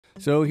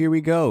So here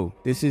we go.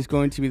 This is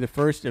going to be the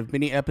first of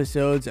many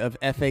episodes of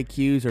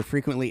FAQs, or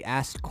frequently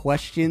asked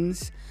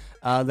questions,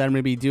 that I'm going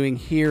to be doing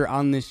here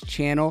on this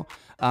channel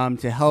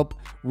to help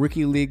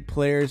Rookie League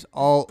players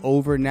all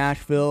over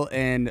Nashville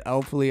and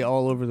hopefully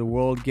all over the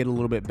world get a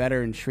little bit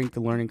better and shrink the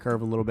learning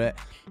curve a little bit.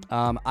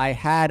 I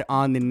had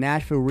on the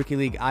Nashville Rookie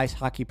League ice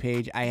hockey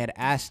page, I had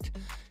asked,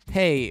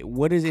 hey,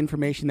 what is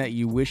information that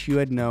you wish you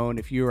had known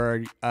if you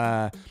are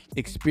an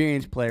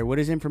experienced player? What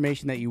is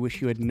information that you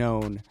wish you had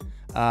known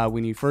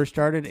when you first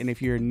started? And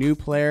if you're a new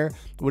player,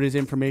 what is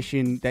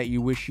information that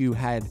you wish you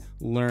had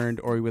learned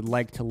or you would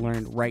like to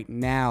learn right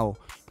now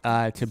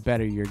to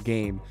better your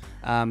game?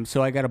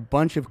 So I got a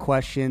bunch of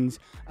questions.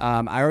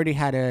 I already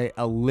had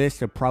a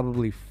list of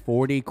probably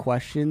 40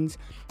 questions.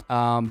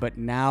 But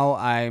now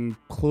I'm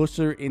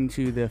closer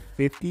into the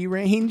 50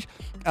 range,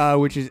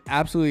 which is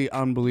absolutely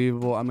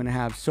unbelievable. I'm going to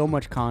have so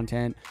much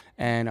content,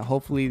 and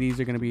hopefully these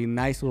are going to be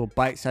nice little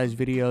bite-sized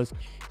videos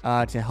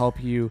to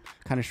help you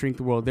kind of shrink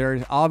the world.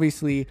 There's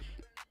obviously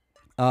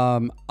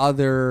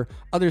other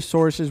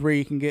sources where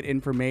you can get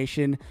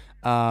information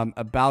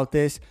about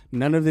this.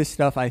 None of this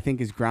stuff I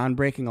think is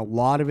groundbreaking. A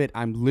lot of it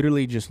I'm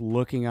literally just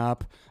looking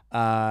up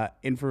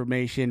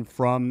information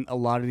from a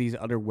lot of these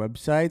other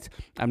websites.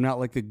 I'm not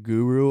like the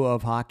guru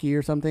of hockey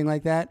or something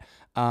like that,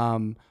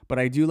 but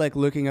I do like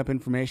looking up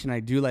information.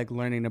 I do like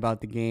learning about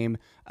the game,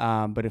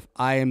 but if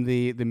I am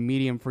the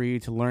medium for you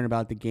to learn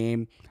about the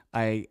game,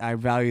 I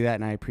value that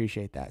and I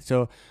appreciate that.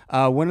 So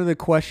one of the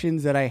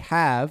questions that I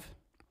have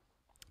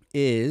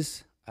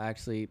is, I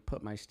actually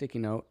put my sticky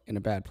note in a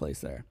bad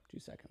place there. 2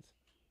 seconds.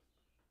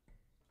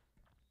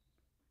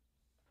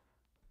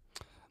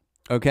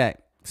 Okay,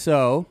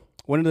 so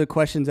one of the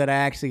questions that I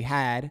actually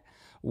had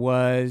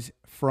was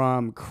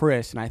from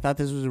Chris, and I thought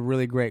this was a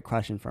really great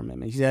question from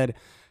him. He said,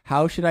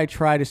 how should I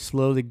try to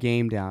slow the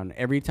game down?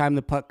 Every time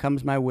the puck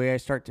comes my way, I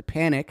start to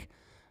panic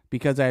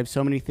because I have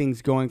so many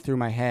things going through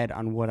my head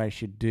on what I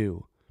should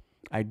do.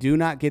 I do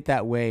not get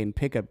that way in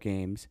pickup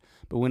games,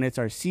 but when it's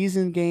our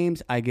season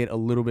games, I get a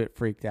little bit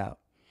freaked out.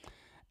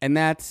 And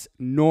that's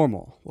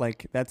normal.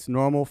 Like, that's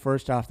normal.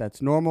 First off,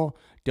 that's normal.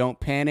 Don't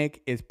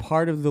panic. It's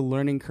part of the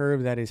learning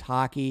curve that is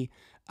hockey.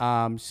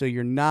 So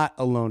you're not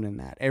alone in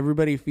that.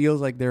 Everybody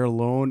feels like they're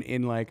alone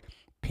in like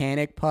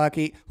panic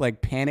pocket,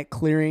 like panic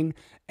clearing,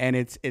 and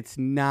it's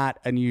not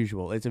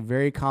unusual. It's a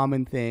very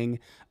common thing.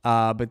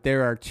 But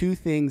there are 2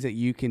 things that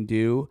you can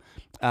do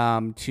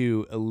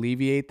to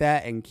alleviate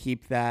that and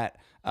keep that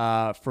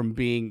from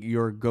being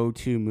your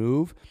go-to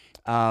move.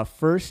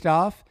 First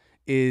off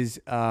is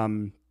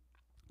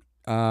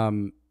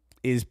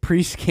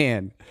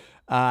pre-scan.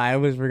 I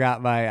almost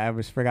forgot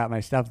my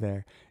stuff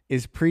there.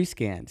 Is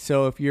pre-scan.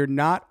 So if you're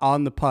not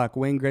on the puck,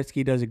 Wayne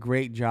Gretzky does a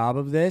great job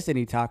of this, and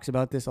he talks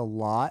about this a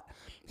lot.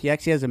 He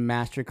actually has a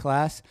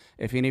masterclass.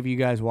 If any of you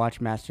guys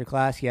watch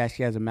masterclass, he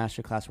actually has a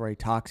masterclass where he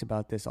talks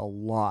about this a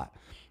lot.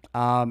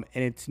 And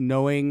it's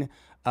knowing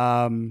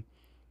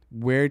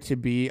where to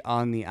be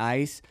on the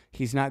ice.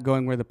 He's not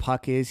going where the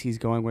puck is. He's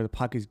going where the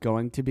puck is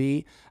going to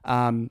be.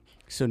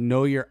 So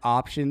know your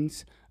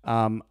options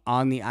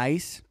on the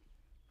ice.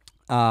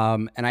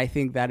 And I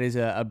think that is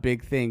a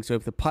big thing. So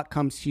if the puck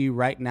comes to you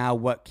right now,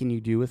 what can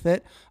you do with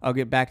it? I'll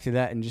get back to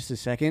that in just a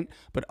second.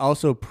 But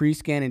also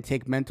pre-scan and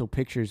take mental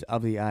pictures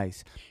of the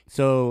ice.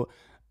 So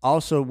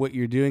also what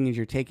you're doing is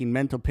you're taking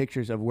mental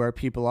pictures of where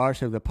people are.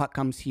 So if the puck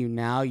comes to you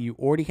now, you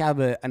already have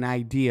an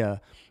idea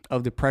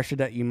of the pressure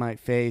that you might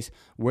face,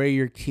 where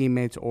your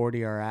teammates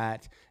already are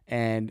at,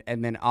 and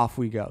then off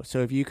we go.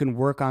 So if you can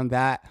work on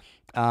that,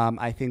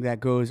 I think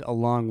that goes a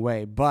long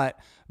way. But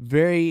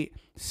very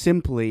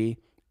simply,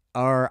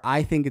 or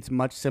I think it's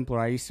much simpler.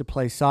 I used to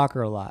play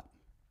soccer a lot.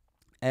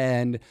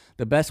 And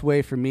the best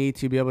way for me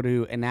to be able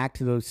to enact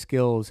those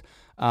skills,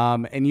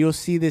 and you'll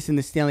see this in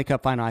the Stanley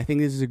Cup final. I think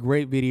this is a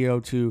great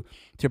video to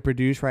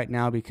produce right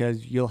now,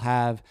 because you'll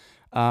have,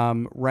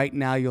 right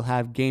now you'll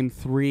have game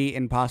 3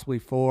 and possibly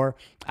 4.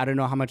 I don't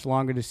know how much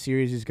longer the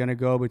series is going to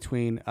go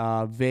between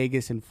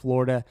Vegas and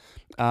Florida.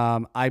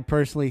 I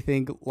personally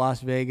think Las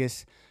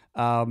Vegas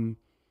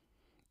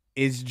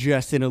is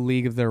just in a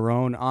league of their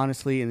own.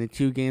 Honestly, in the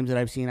 2 games that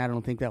I've seen, I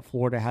don't think that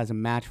Florida has a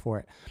match for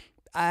it.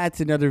 That's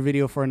another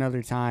video for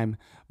another time.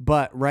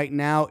 But right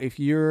now, if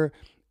you're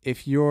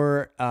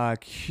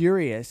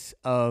curious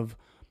of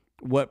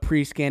what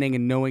pre-scanning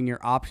and knowing your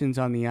options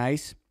on the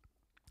ice,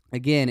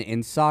 again,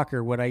 in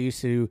soccer, what I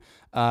used to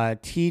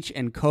teach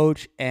and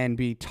coach and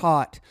be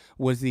taught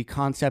was the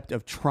concept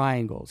of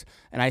triangles.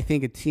 And I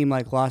think a team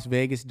like Las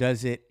Vegas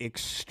does it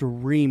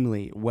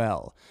extremely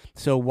well.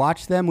 So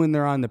watch them when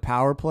they're on the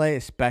power play,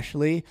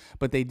 especially,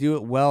 but they do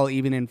it well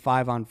even in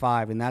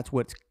 5-on-5, and that's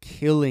what's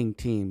killing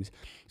teams.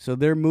 So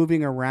they're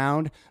moving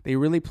around. They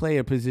really play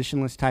a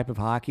positionless type of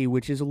hockey,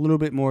 which is a little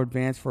bit more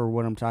advanced for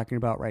what I'm talking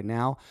about right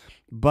now.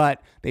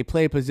 But they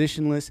play a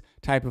positionless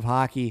type of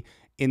hockey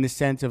in the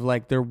sense of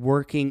like they're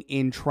working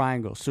in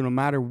triangles. So no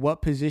matter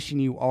what position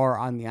you are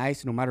on the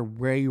ice, no matter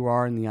where you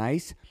are in the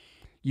ice,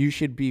 you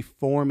should be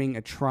forming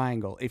a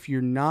triangle. If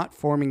you're not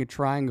forming a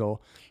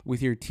triangle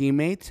with your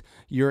teammates,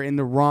 you're in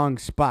the wrong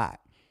spot.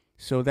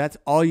 So that's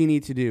all you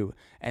need to do.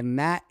 And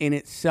that in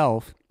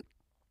itself,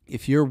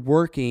 if you're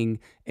working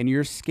and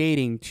you're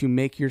skating to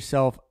make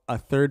yourself a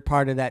third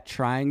part of that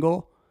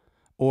triangle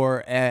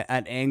or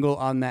an angle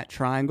on that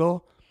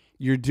triangle,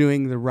 you're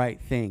doing the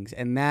right things.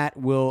 And that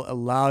will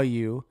allow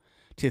you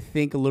to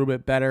think a little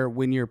bit better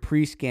when you're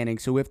pre-scanning.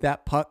 So if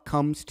that puck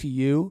comes to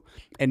you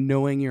and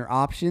knowing your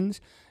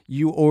options,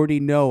 you already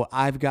know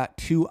I've got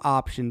 2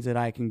 options that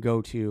I can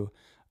go to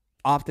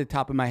off the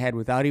top of my head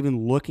without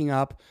even looking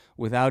up,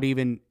 without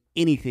even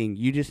anything.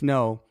 You just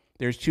know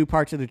there's 2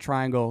 parts of the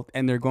triangle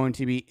and they're going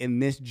to be in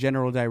this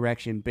general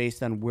direction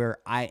based on where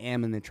I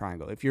am in the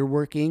triangle. If you're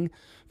working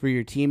for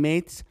your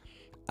teammates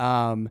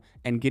and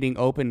getting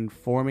open and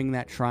forming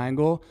that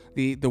triangle,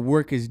 the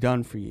work is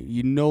done for you.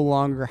 You no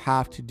longer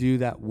have to do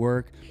that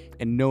work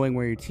and knowing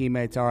where your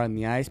teammates are on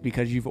the ice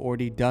because you've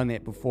already done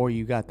it before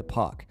you got the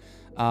puck.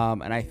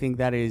 And I think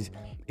that is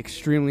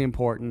extremely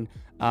important.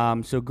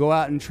 So go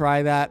out and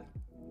try that.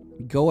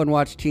 Go and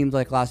watch teams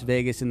like Las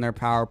Vegas in their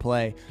power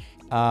play.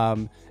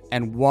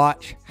 And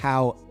watch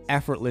how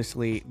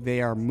effortlessly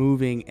they are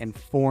moving and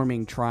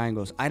forming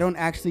triangles. I don't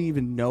actually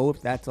even know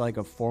if that's like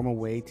a formal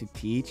way to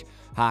teach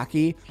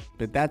hockey,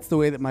 but that's the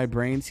way that my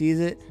brain sees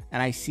it,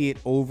 and I see it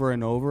over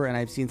and over, and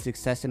I've seen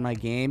success in my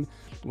game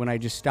when I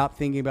just stop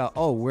thinking about,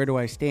 oh, where do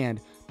I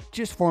stand?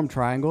 Just form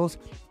triangles.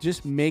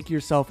 Just make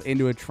yourself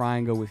into a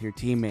triangle with your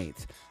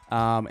teammates,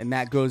 and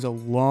that goes a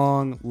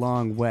long,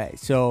 long way.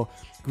 So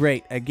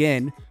great.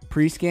 Again,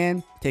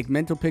 pre-scan, take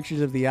mental pictures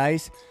of the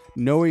ice,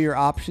 know where your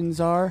options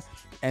are,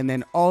 and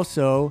then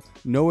also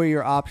know where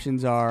your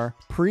options are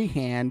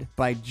pre-hand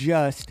by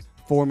just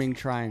forming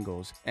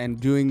triangles and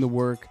doing the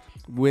work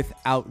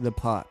without the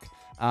puck.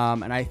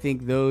 And I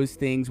think those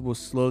things will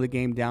slow the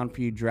game down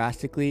for you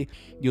drastically.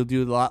 You'll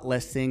do a lot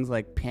less things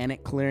like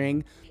panic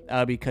clearing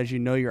because you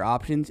know your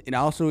options. And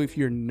also if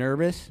you're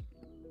nervous,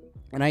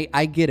 and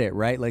I get it,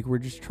 right? Like, we're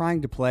just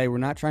trying to play. We're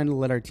not trying to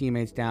let our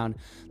teammates down.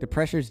 The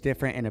pressure is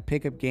different in a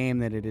pickup game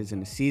than it is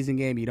in a season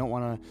game. You don't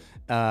want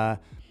to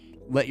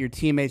let your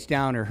teammates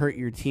down or hurt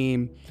your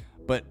team.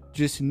 But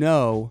just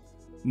know,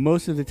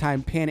 most of the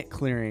time, panic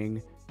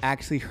clearing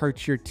actually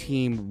hurts your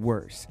team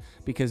worse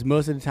because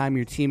most of the time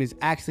your team is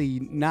actually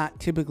not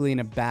typically in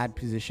a bad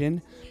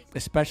position,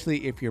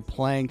 especially if you're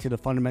playing to the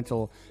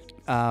fundamental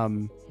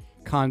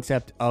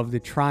concept of the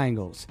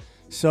triangles.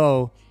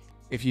 So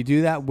if you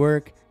do that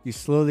work, you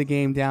slow the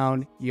game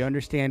down, you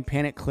understand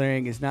panic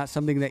clearing is not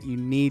something that you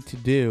need to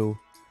do,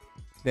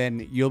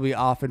 then you'll be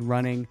off and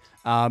running.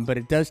 But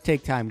it does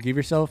take time. Give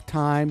yourself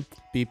time,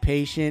 be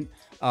patient,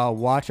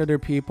 watch other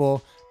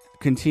people,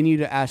 continue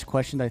to ask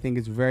questions. I think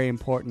is very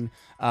important.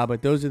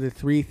 But those are the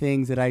 3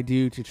 things that I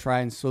do to try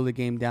and slow the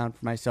game down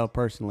for myself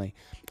personally.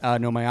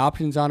 Know my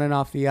options on and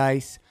off the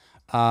ice,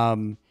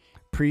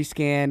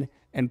 pre-scan,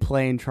 and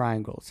play in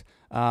triangles.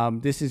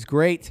 This is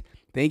great.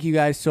 Thank you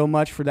guys so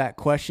much for that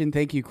question.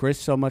 Thank you, Chris,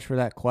 so much for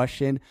that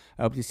question.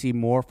 I hope to see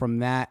more from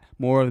that,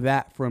 more of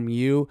that from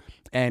you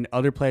and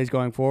other plays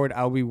going forward.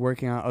 I'll be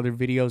working on other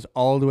videos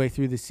all the way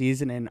through the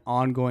season and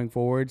on going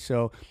forward.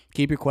 So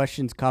keep your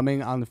questions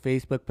coming on the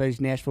Facebook page,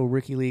 Nashville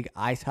Rookie League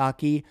Ice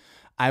Hockey.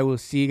 I will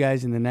see you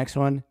guys in the next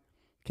one.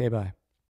 Okay, bye.